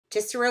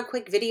Just a real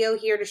quick video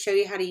here to show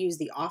you how to use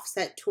the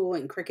offset tool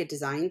in Cricut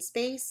Design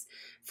Space.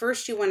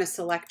 First, you want to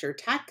select your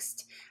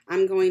text.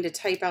 I'm going to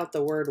type out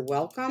the word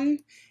welcome,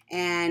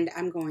 and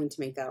I'm going to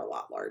make that a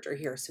lot larger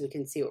here so we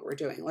can see what we're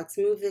doing. Let's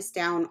move this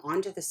down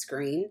onto the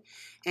screen,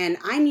 and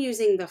I'm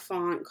using the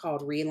font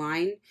called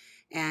Reline,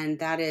 and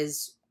that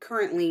is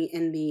currently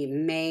in the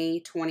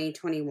May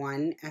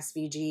 2021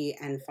 SVG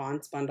and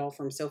fonts bundle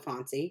from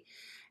Fontsy.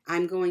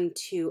 I'm going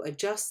to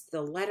adjust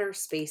the letter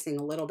spacing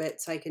a little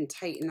bit so I can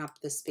tighten up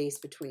the space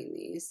between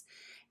these.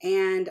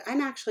 And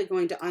I'm actually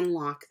going to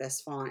unlock this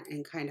font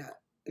and kind of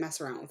mess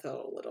around with it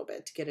a little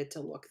bit to get it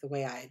to look the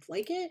way I'd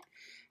like it.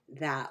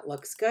 That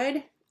looks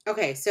good.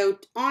 Okay, so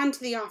on to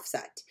the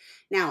offset.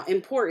 Now,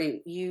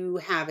 important, you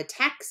have a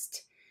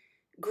text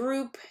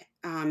group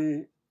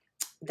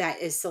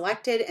that is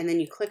selected, and then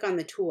you click on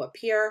the tool up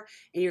here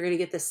and you're going to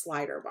get the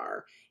slider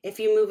bar. If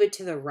you move it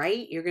to the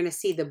right, you're going to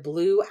see the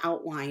blue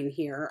outline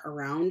here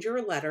around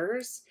your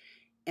letters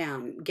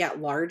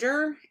get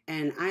larger,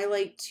 and I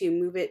like to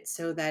move it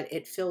so that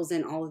it fills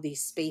in all of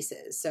these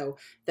spaces. So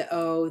the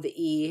O, the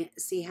E,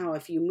 see how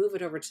if you move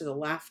it over to the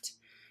left,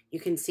 you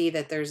can see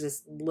that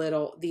there's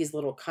these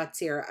little cuts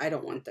here. I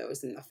don't want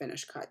those in the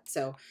finished cut.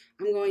 So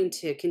I'm going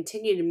to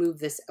continue to move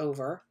this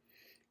over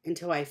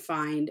until I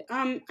find,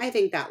 I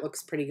think that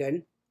looks pretty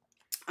good.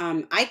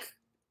 I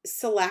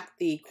select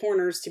the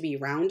corners to be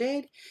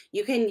rounded.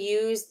 You can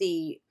use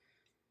the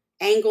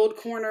angled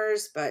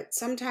corners, but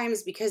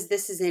sometimes because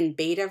this is in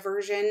beta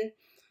version,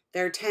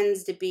 there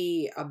tends to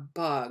be a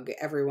bug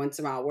every once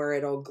in a while where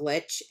it'll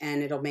glitch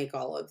and it'll make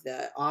all of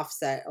the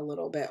offset a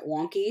little bit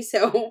wonky.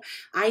 So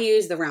I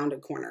use the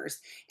rounded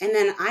corners, and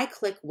then I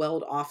click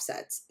weld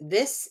offsets.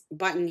 This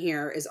button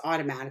here is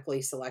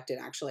automatically selected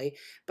actually,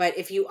 but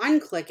if you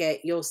unclick it,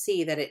 you'll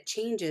see that it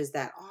changes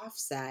that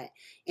offset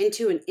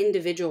into an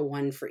individual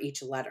one for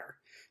each letter.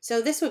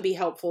 So this would be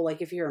helpful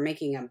like if you were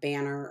making a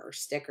banner or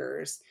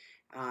stickers,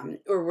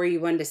 or where you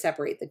wanted to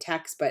separate the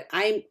text, but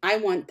I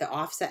want the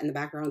offset in the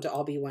background to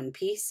all be one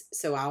piece,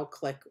 so I'll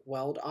click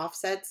Weld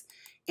Offsets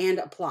and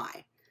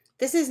Apply.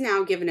 This is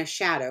now given a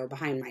shadow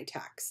behind my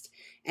text,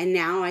 and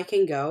now I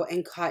can go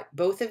and cut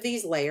both of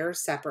these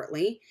layers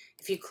separately.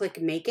 If you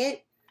click Make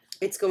It,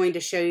 it's going to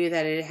show you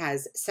that it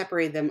has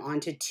separated them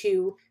onto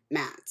two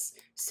mats.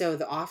 So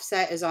the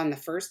offset is on the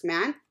first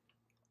mat,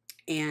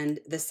 and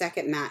the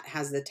second mat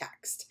has the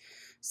text.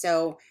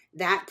 So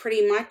that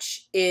pretty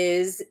much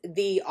is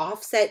the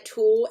offset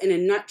tool in a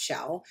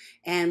nutshell,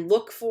 and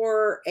look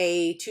for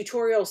a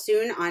tutorial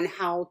soon on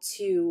how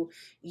to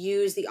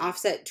use the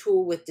offset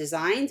tool with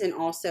designs, and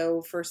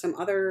also for some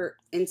other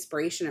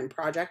inspiration and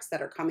projects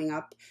that are coming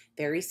up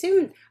very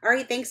soon. All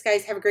right, thanks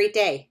guys. Have a great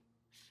day.